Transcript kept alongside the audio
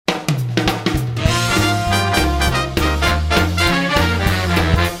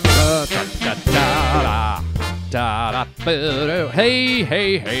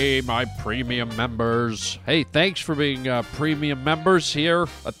Hey, my premium members. Hey, thanks for being premium members here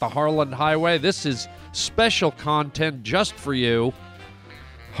at the Harland Highway. This is special content just for you.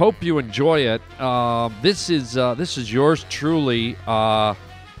 Hope you enjoy it. This is yours truly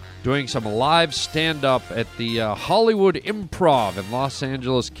doing some live stand-up at the Hollywood Improv in Los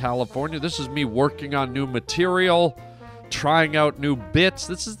Angeles, California. This is me working on new material, trying out new bits.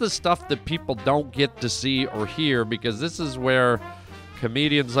 This is the stuff that people don't get to see or hear, because this is where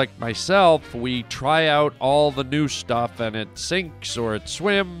comedians like myself, we try out all the new stuff and it sinks or it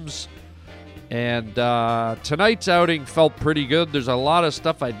swims. And tonight's outing felt pretty good. There's a lot of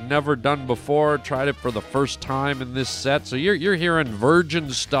stuff I'd never done before. Tried it for the first time in this set. So you're hearing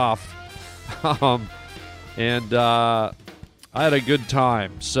virgin stuff. I had a good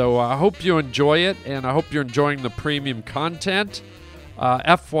time. So I hope you enjoy it, and I hope you're enjoying the premium content.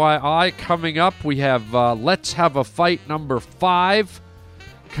 FYI, coming up, we have Let's Have a Fight number 5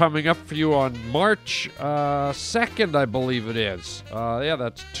 coming up for you on March 2nd, I believe it is. Yeah,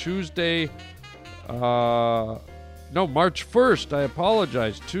 that's Tuesday. No, March 1st. I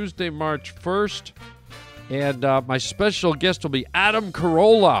apologize. Tuesday, March 1st. And my special guest will be Adam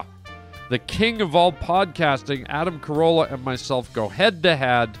Carolla, the king of all podcasting. Adam Carolla and myself go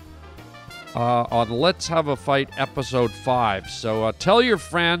head-to-head on Let's Have a Fight episode 5. So tell your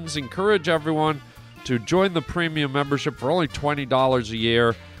friends, encourage everyone to join the premium membership for only $20 a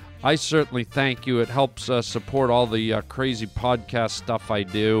year. I certainly thank you. It helps support all the crazy podcast stuff I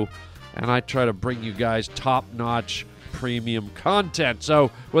do. And I try to bring you guys top-notch premium content. So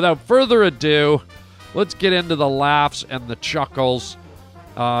without further ado, let's get into the laughs and the chuckles.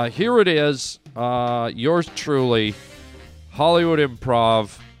 Here it is, yours truly, Hollywood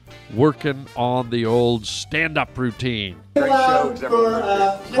Improv, working on the old stand-up routine. Loud for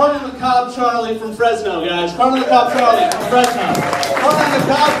Corner the Cob Charlie from Fresno, guys. Corner the Cob Charlie from Fresno. Corner the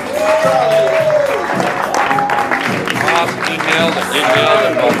Cob Charlie. You nailed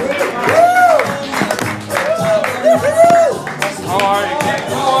it. How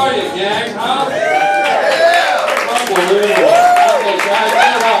are you, gang? Huh? Unbelievable. Okay, guys,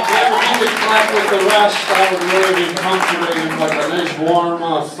 if you could clap with the rest, that would really be comforting, like a nice warm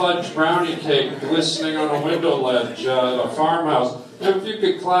fudge brownie cake glistening on a window ledge at a farmhouse. And if you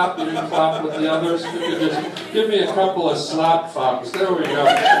could clap, you didn't clap with the others. If you could just give me a couple of slap fucks. There we go.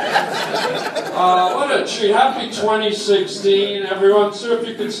 What a treat. Happy 2016, everyone. Sir, if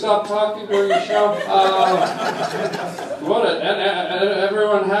you could stop talking during the show.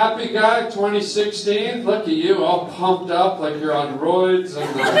 Everyone happy, guy? 2016? Look at you, all pumped up like you're on roids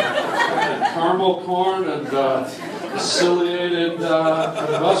and caramel corn and ciliated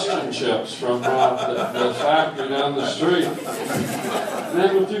combustion chips from the factory down the street.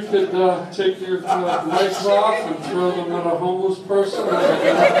 Then if you could take your legs off and throw them at a homeless person.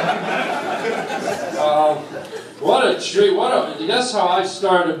 What a treat. Guess how I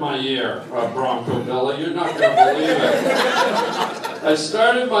started my year, Bronco Billy. You're not going to believe it. I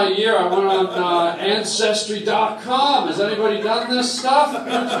started my year, I went on Ancestry.com. Has anybody done this stuff?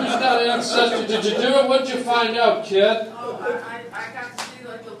 Who's done Ancestry? Did you do it? What'd you find out, kid? Oh, I got to see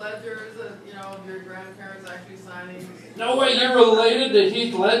like the ledgers of, of your grandparents actually signing. No way, you're related to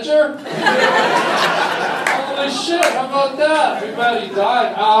Heath Ledger? Holy shit, how about that? Too bad he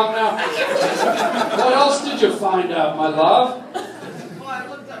died. Now, what else did you find out, my love? Well, I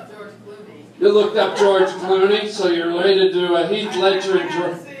looked up George Clooney. You looked up George Clooney, so you're related to Heath Ledger and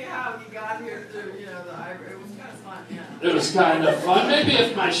George. I see how he got here through, the it was kind of fun, yeah. It was kind of fun. Maybe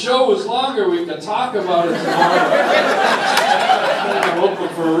if my show was longer, we could talk about it tomorrow. I'm hoping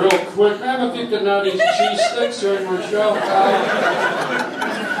for a real quick. Ma'am, if you could know these cheese sticks during my show.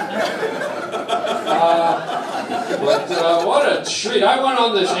 But what a treat. I went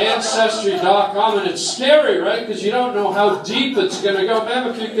on this Ancestry.com, and it's scary, right? Because you don't know how deep it's going to go. Ma'am,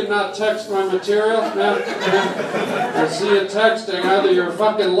 if you could not text my material. Ma'am, I see you texting. Either you're a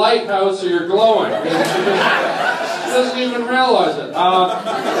fucking lighthouse or you're glowing. She doesn't even realize it.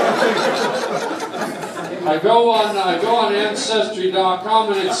 I go on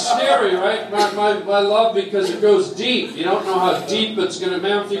Ancestry.com, and it's scary, right, my love, because it goes deep. You don't know how deep it's going to.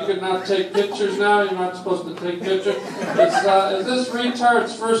 Ma'am, if you could not take pictures now, you're not supposed to take pictures. Is this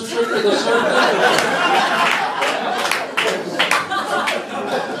retard's first trip to the circus?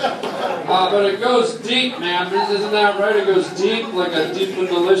 But it goes deep, man. Isn't that right? It goes deep, like a deep and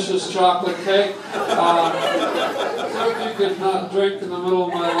delicious chocolate cake. So if you could not drink in the middle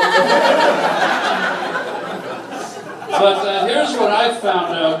of my life. But here's what I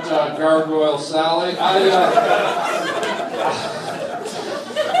found out, Gargoyle Sally. I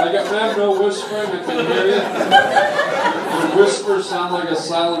got, ma'am, no whispering, I can hear you. your whisper sound like a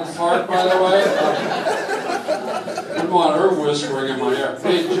silent fart, by the way? I didn't want her whispering in my ear.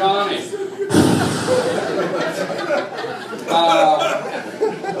 Hey, Johnny.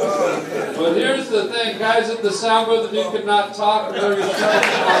 But here's the thing, guys at the sound booth, if you could not talk during your show,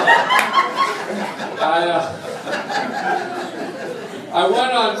 I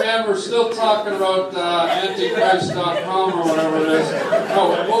went on, man, we're still talking about Antichrist.com or whatever it is. No,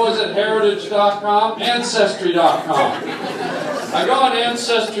 what was it, Heritage.com? Ancestry.com. I go on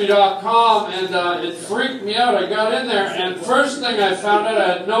Ancestry.com and it freaked me out. I got in there and first thing I found out,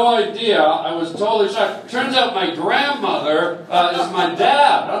 I had no idea. I was totally shocked. Turns out my grandmother is my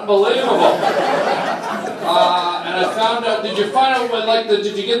dad. Unbelievable. And I found out, did you find out what, like, did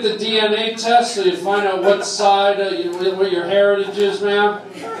you get the DNA test so you find out what side, what your heritage is, ma'am?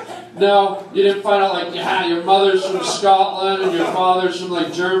 No, you didn't find out, like, yeah, your mother's from Scotland and your father's from,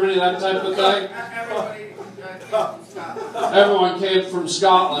 like, Germany, that type of thing? Everyone came from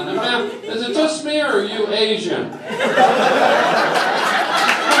Scotland. And ma'am, is it just me or are you Asian?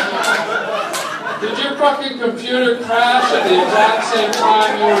 Did your fucking computer crash at the exact same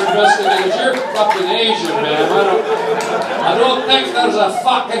time you were investigating? You're fucking Asian, man. I don't think there's a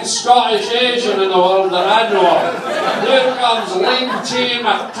fucking Scottish Asian in the world that I know of. Here comes Ling T.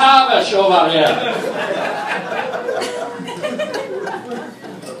 McTavish over here.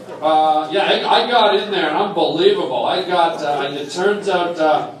 Yeah, I got in there, and unbelievable. I got, it turns out,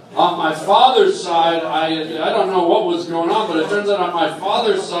 on my father's side, I don't know what was going on, but it turns out on my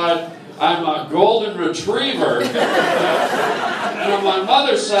father's side, I'm a golden retriever. And on my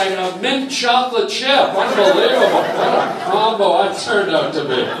mother's side, a mint chocolate chip. Unbelievable. What a combo I've turned out to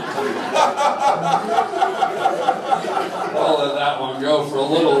be. I'll let that one go for a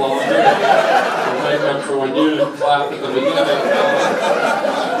little longer. To make up for when you didn't clap at the beginning.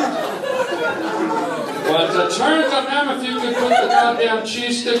 But it turns out, ma'am, if you could put the goddamn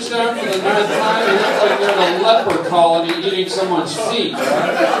cheese sticks down for the 9th time, it looks like you're in a leper colony eating someone's feet.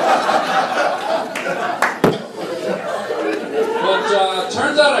 But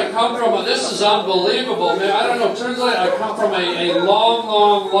turns out I come from this is unbelievable, man. I don't know, turns out I come from a long,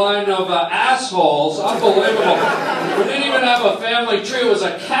 long line of assholes. Unbelievable. We didn't even have a family tree. It was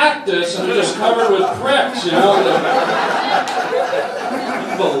a cactus and it was covered with pricks, you know.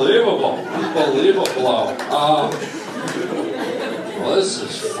 Unbelievable. Unbelievable. Well, this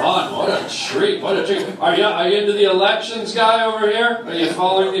is fun. What a treat. What a treat. Are you into the elections, guy over here? Are you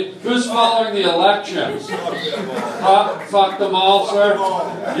following who's following the elections? Fuck them all, sir?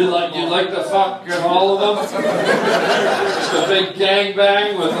 You'd like to fuck all of them? Just a big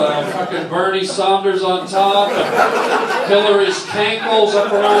gangbang with fucking Bernie Sanders on top and Hillary's cankles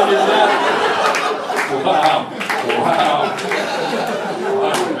up around your neck. Wow. Wow.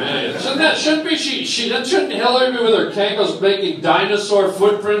 Shouldn't Hillary be with her cankles making dinosaur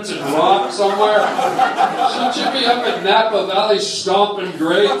footprints in rock somewhere? Shouldn't she be up in Napa Valley stomping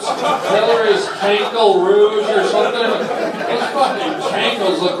grapes? Hillary's cankle rouge or something? Those fucking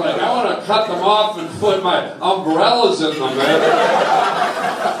cankles look like I want to cut them off and put my umbrellas in them, man.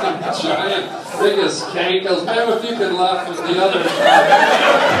 Fucking giant, biggest cankles. Maybe if you could laugh with the others.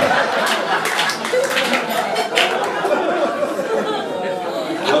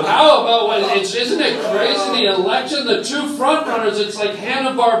 But how about isn't it crazy? The election, the two front runners, it's like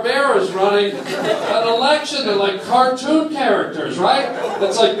Hanna-Barbera's running an election. They're like cartoon characters, right?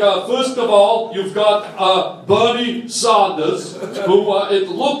 It's like, first of all, you've got Bernie Sanders, who it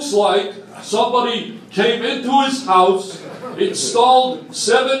looks like somebody came into his house, installed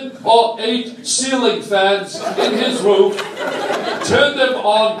 7 or 8 ceiling fans in his roof, turned them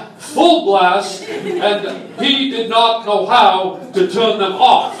on full blast, and he did not know how to turn them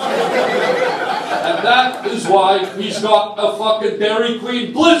off. And that is why he's got a fucking Dairy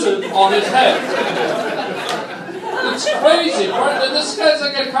Queen blizzard on his head. It's crazy. This guy's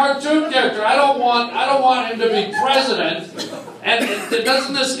like a cartoon character. I don't want him to be president. And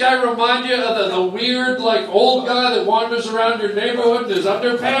doesn't this guy remind you of the weird, like, old guy that wanders around your neighborhood in his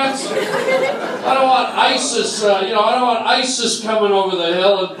underpants? I don't want ISIS, I don't want ISIS coming over the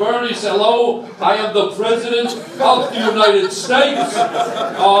hill and Bernie says, hello, I am the president of the United States.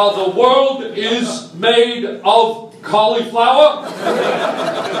 The world is made of cauliflower.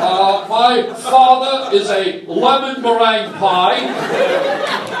 My father is a lemon meringue pie.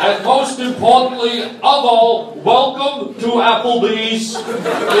 And most importantly of all, welcome to Applebee's.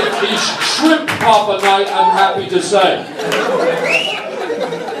 It is shrimp papa night, I'm happy to say.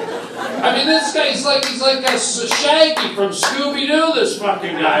 I mean, this guy's he's like a Shaggy from Scooby-Doo, this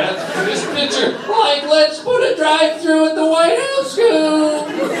fucking guy. This picture, like, let's put a drive-through at the White House, Scoob.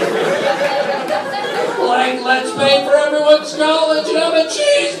 like, let's pay for everyone's college and have a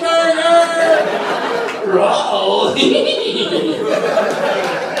cheeseburger! Roll!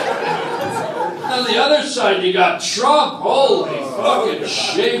 On the other side, you got Trump. Holy fucking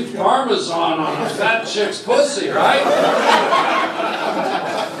shaved Parmesan on a fat chick's pussy, right?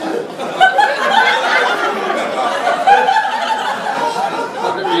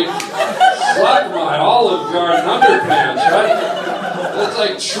 Fuck my Olive Garden underpants, right? It's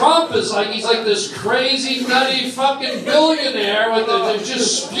like Trump is like, he's like this crazy, nutty fucking billionaire with they're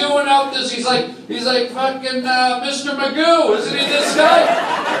just spewing out this, he's like fucking Mr. Magoo, isn't he this guy?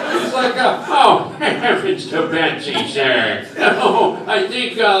 He's like, oh, Mr. Betsy, sir. Oh, I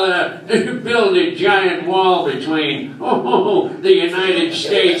think I'll build a giant wall between the United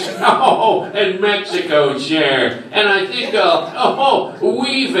States and Mexico, sir. And I think I'll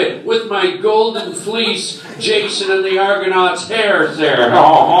weave it with my golden fleece, Jason and the Argonauts' hair, sir.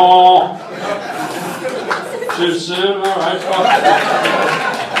 Oh, too soon? All right.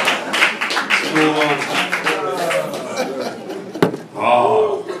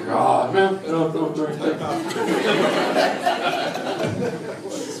 Oh, God, man. Don't drink that.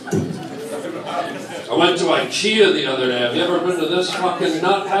 I went to IKEA the other day. Have you ever been to this fucking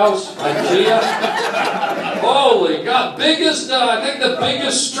nut house? IKEA? Holy God, I think the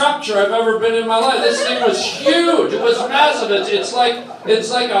biggest structure I've ever been in my life. This thing was huge. It was massive. It's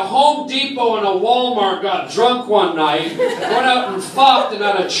like a Home Depot and a Walmart got drunk one night, went out and fucked and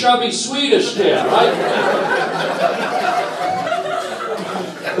had a chubby Swedish kid, right?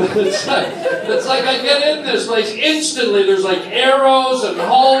 It's like I get in this place instantly. There's like arrows and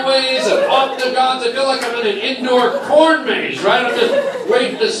hallways and octagons. I feel like I'm in an indoor corn maze, right? I'm just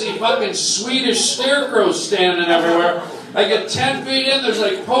waiting to see fucking Swedish scarecrows standing everywhere. I get 10 feet in, there's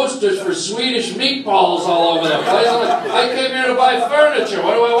like posters for Swedish meatballs all over the place. I'm like, I came here to buy furniture.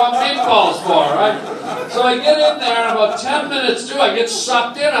 What do I want meatballs for, right? So I get in there, and about 10 minutes through, I get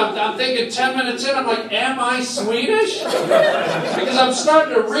sucked in. I'm thinking 10 minutes in, I'm like, am I Swedish? Because I'm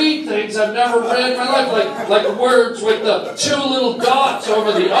starting to read things I've never read in my life, like words with the two little dots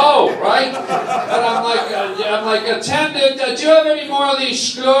over the O, right? And I'm like, attendant, do you have any more of these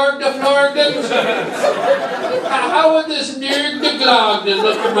Slurgdaflurgdens? How would this Nerdeglagen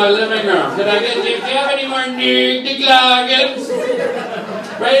look in my living room? Do you have any more Nerdeglagens?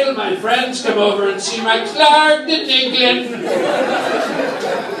 Wait till my friends come over and see my Clark-de-Dinglin.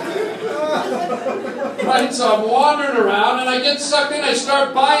 Right, so I'm wandering around and I get sucked in. I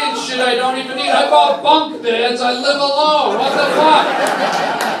start buying shit I don't even need. I bought bunk beds. I live alone. What the fuck?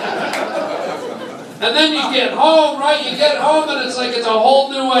 And then you get home, right? You get home and it's like it's a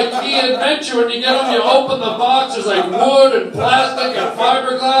whole new IKEA adventure. When you get home, you open the box. There's like wood and plastic and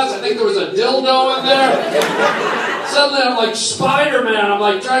fiberglass. I think there was a dildo in there. Suddenly I'm like Spider-Man. I'm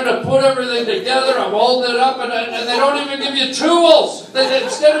like trying to put everything together. I'm holding it up and they don't even give you tools.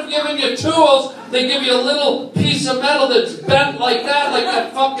 Instead of giving you tools, they give you a little piece of metal that's bent like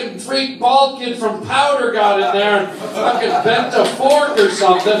that fucking freak bald kid from Powder got in there and fucking bent a fork or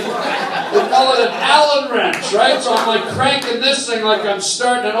something. We call it an Allen wrench, right? So I'm like cranking this thing like I'm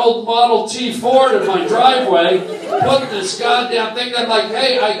starting an old Model T Ford in my driveway, putting this goddamn thing. I'm like,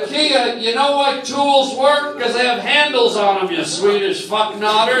 hey, IKEA, you know why tools work? Because they have handles on them, you Swedish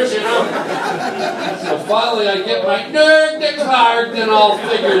fucknotters, you know? So finally I get my Nerdeglagen all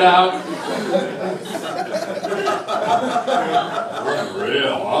figured out.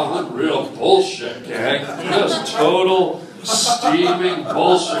 Unreal bullshit, gang. Just total steaming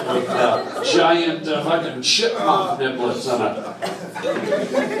bullshit with giant fucking chipmunk niblets on it.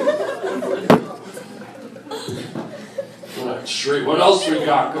 What else we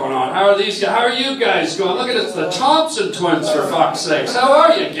got going on? How are you guys going? Look at it, it's the Thompson twins, for fuck's sakes. How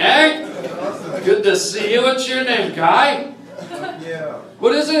are you, gang? Good to see you. What's your name, Guy? Yeah.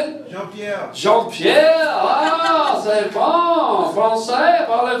 What is it? Jean-Pierre. Jean-Pierre? Ah, c'est bon. Français?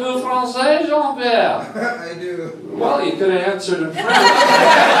 Parlez-vous français, Jean-Pierre? I do. Well, you could have answered in French.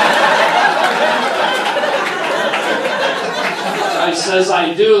 I says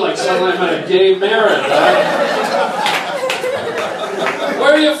I do, like suddenly I'm at a gay marriage, right?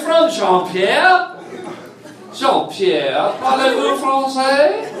 Where are you from, Jean-Pierre? Jean-Pierre, parlez-vous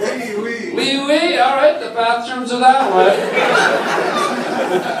français? Oui. Oui, all right, the bathrooms are that way.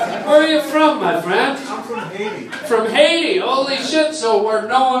 Where are you from, my friend? I'm from Haiti. From Haiti, holy shit, so where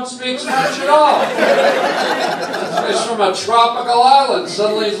no one speaks French at all. He's from a tropical island,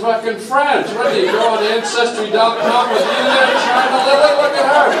 suddenly he's fucking French. What are you go on Ancestry.com with you there trying to live it? Look at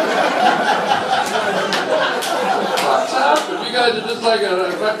her. What's happened? You guys are just like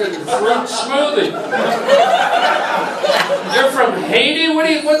a fucking fruit smoothie. You're from Haiti?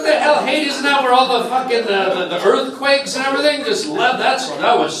 What the hell? Haiti, isn't that where all the fucking the earthquakes and everything just left?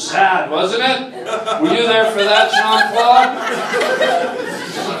 That was sad, wasn't it? Were you there for that, Jean-Claude?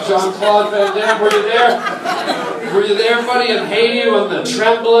 Jean-Claude Van Damme, were you there? Were you there, buddy, in Haiti when the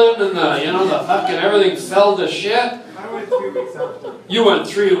trembling and the fucking everything fell to shit? I went 3 weeks after. You went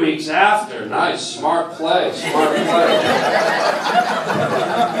 3 weeks after. Nice, smart play, smart play.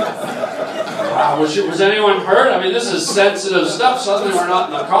 Wow, was anyone hurt? I mean, this is sensitive stuff. Suddenly we're not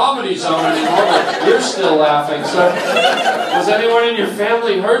in the comedy zone anymore, but you're still laughing. So, was anyone in your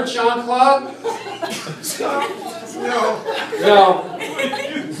family hurt, Jean-Claude? No. No.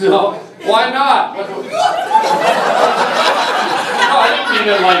 No. Why not? No, I didn't mean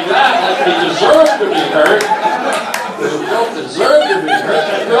it like that. Like they deserve to be hurt. They don't deserve to be hurt.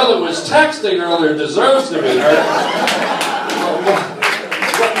 That girl that was texting earlier deserves to be hurt.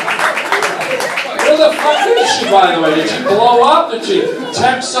 Where the fuck is she, by the way? Did she blow up? Did she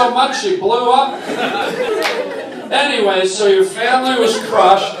text so much she blew up? Anyway, so your family was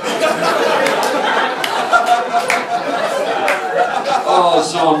crushed. Oh,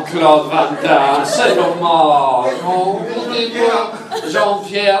 Jean-Claude Van Damme, c'est dommage. Oh,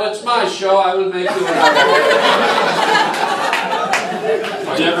 Jean-Pierre, it's my show. I will make you an hour.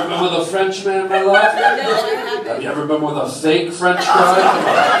 Have you ever been with a Frenchman in my life? Have you ever been with a fake French guy from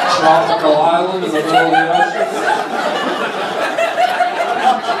a tropical island in the middle of the ocean?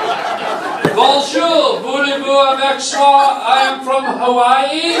 Bonjour, voulez-vous avec moi? I am from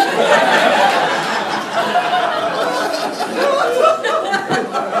Hawaii.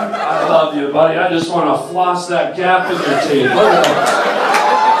 I love you, buddy. I just want to floss that gap in your teeth. Look at that.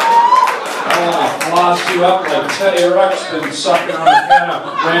 I want to floss you up like Teddy Ruxpin sucking on a can of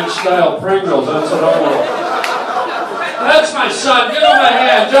ranch-style Pringles. That's what I want. That's my son. Give him a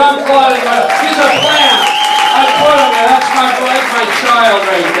hand. Jean-Claude, he's a plant. I put him there. That's my child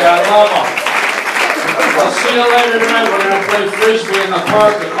right there. I love him. I'll see you later tonight. We're going to play Frisbee in the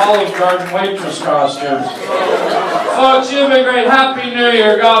park in Olive Garden waitress costumes. Folks, you've been great. Happy New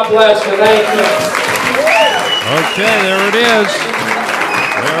Year. God bless you. Thank you. Okay, there it is.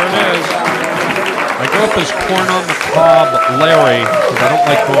 There it is. I go up as Corn on the Cob Larry, because I don't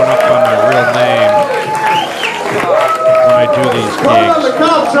like going up by my real name when I do these Corn on the gigs.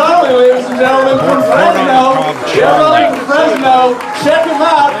 Cob Charlie, ladies and gentlemen, from Fresno. Everybody from Fresno, check him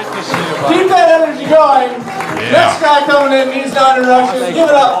out. Keep that energy going. Next guy coming in needs no introduction. Give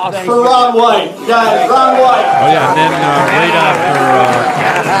it up for Ron White. Guys, Ron White. Oh yeah, and then right after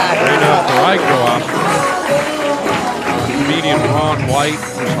I go up, comedian Ron White,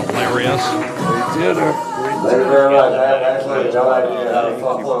 who's hilarious. Thank you very much. I had actually no idea how to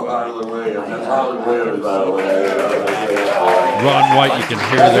fuck up Harland Williams. That's Harland Williams, by the way. Ron White, you can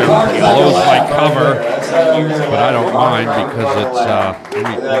hear there, blows my cover, but I don't mind because it's,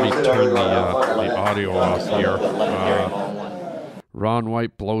 let me turn the audio off here. Ron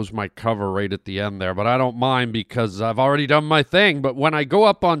White blows my cover right at the end there, but I don't mind because I've already done my thing. But when I go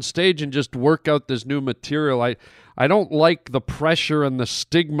up on stage and just work out this new material, I don't like the pressure and the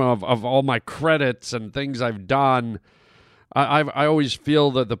stigma of all my credits and things I've done. I always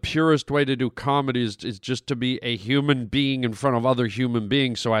feel that the purest way to do comedy is just to be a human being in front of other human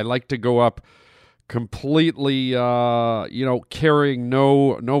beings. So I like to go up completely, carrying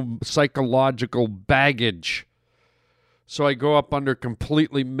no psychological baggage. So I go up under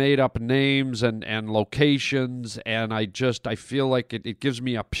completely made-up names and locations, and I feel like it gives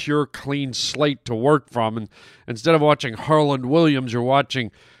me a pure, clean slate to work from. And instead of watching Harland Williams, you're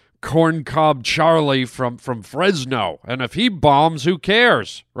watching Corncob Charlie from Fresno. And if he bombs, who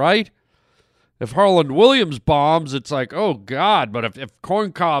cares, right? If Harland Williams bombs, it's like, oh, God. But if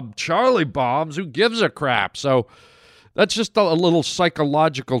Corncob Charlie bombs, who gives a crap? So that's just a little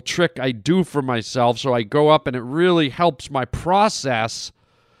psychological trick I do for myself. So I go up, and it really helps my process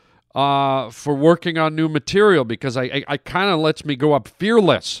for working on new material because I kind of lets me go up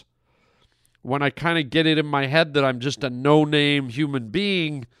fearless. When I kind of get it in my head that I'm just a no-name human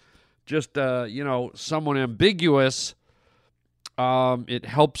being, just, someone ambiguous, it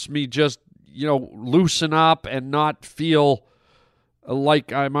helps me just, loosen up and not feel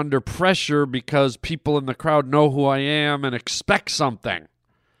like I'm under pressure because people in the crowd know who I am and expect something.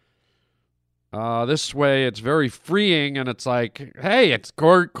 This way, it's very freeing, and it's like, hey, it's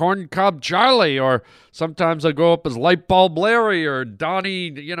Corn Cob Charlie, or sometimes I go up as Lightbulb Larry, or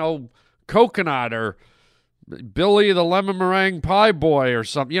Donnie, Coconut, or Billy the Lemon Meringue Pie Boy, or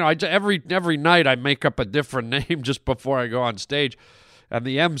something. Every night I make up a different name just before I go on stage. And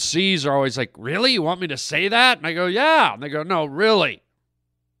the MCs are always like, really? You want me to say that? And I go, yeah. And they go, no, really?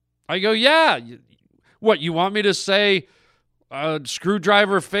 I go, yeah. What, you want me to say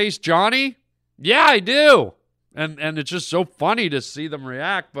screwdriver face Johnny? Yeah, I do. And it's just so funny to see them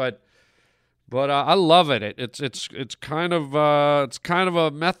react, but I love it. It's kind of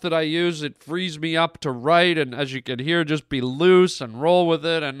a method I use. It frees me up to write, and as you can hear, just be loose and roll with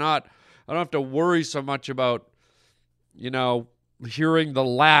it, and I don't have to worry so much about, hearing the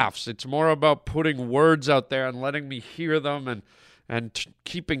laughs. It's more about putting words out there and letting me hear them, and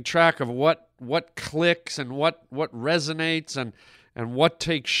keeping track of what clicks and what resonates and what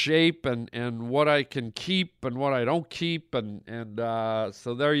takes shape and what I can keep and what I don't keep, and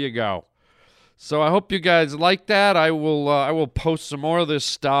so there you go. So I hope you guys like that. I will post some more of this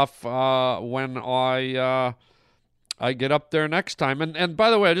stuff when I get up there next time. And by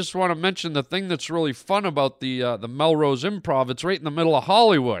the way, I just want to mention the thing that's really fun about the Melrose Improv. It's right in the middle of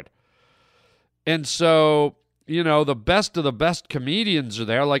Hollywood, and so the best of the best comedians are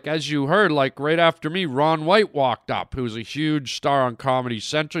there. Like, as you heard, like right after me, Ron White walked up, who's a huge star on Comedy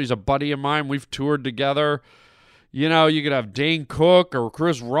Central. He's a buddy of mine. We've toured together. You could have Dane Cook or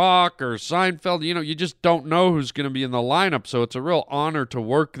Chris Rock or Seinfeld. You just don't know who's going to be in the lineup. So it's a real honor to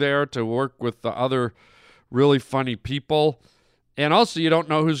work there, to work with the other really funny people. And also, you don't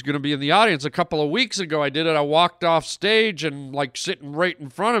know who's going to be in the audience. A couple of weeks ago, I did it. I walked off stage, and like sitting right in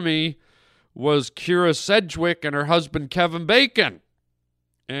front of me was Kira Sedgwick and her husband, Kevin Bacon.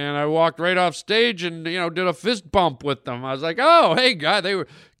 And I walked right off stage and, did a fist bump with them. I was like, oh, hey, guy.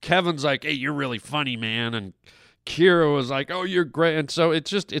 Kevin's like, hey, you're really funny, man. And Kira was like, oh, you're great. And so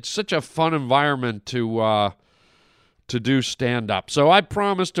it's such a fun environment to do stand-up. So I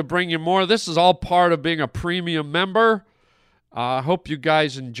promise to bring you more. This is all part of being a premium member. I hope you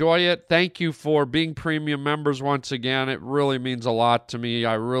guys enjoy it. Thank you for being premium members once again. It really means a lot to me.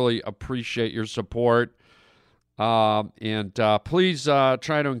 I really appreciate your support. And please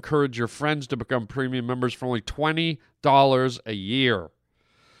try to encourage your friends to become premium members for only $20 a year.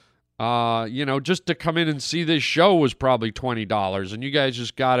 Just to come in and see this show was probably $20, and you guys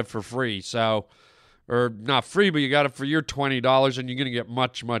just got it for free. So, or not free, but you got it for your $20, and you're going to get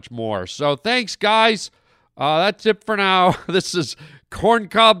much, much more. So thanks, guys. That's it for now. This is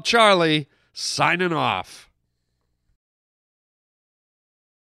Corncob Charlie signing off.